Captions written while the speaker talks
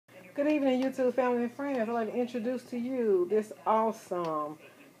Good evening, YouTube family and friends. I'd like to introduce to you this awesome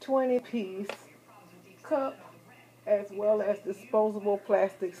 20-piece cup as well as disposable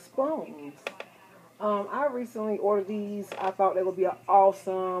plastic spoons. I recently ordered these. I thought they would be an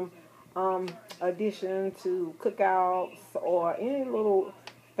awesome um, addition to cookouts or any little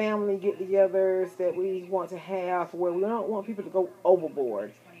family get-togethers that we want to have where we don't want people to go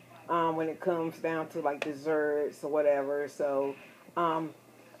overboard when it comes down to like desserts or whatever. So um,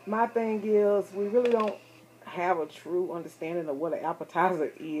 my thing is we really don't have a true understanding of what an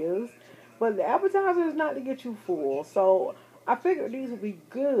appetizer is. But the appetizer is not to get you full. So I figured these would be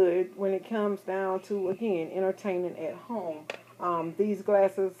good when it comes down to, again, entertaining at home. These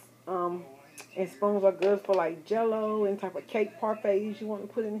glasses and spoons are good for like jello and type of cake parfaits you want to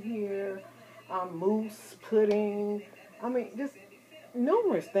put in here, mousse, pudding. I mean, just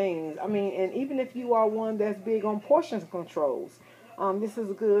numerous things. I mean, and even if you are one that's big on portion controls, this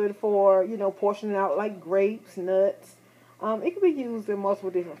is good for, portioning out like grapes, nuts. It can be used in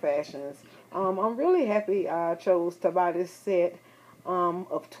multiple different fashions. I'm really happy I chose to buy this set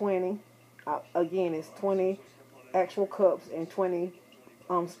of 20. Again, it's 20 actual cups and 20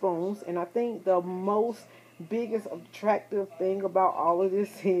 spoons. And I think the most biggest attractive thing about all of this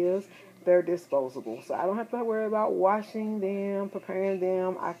is they're disposable. So I don't have to worry about washing them, preparing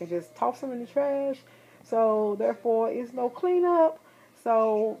them. I can just toss them in the trash. So therefore, it's no cleanup.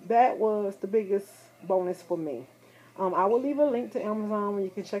 So that was the biggest bonus for me. I will leave a link to Amazon where you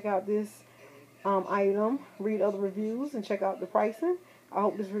can check out this item, read other reviews, and check out the pricing. I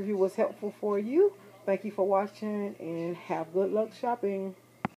hope this review was helpful for you. Thank you for watching and have good luck shopping.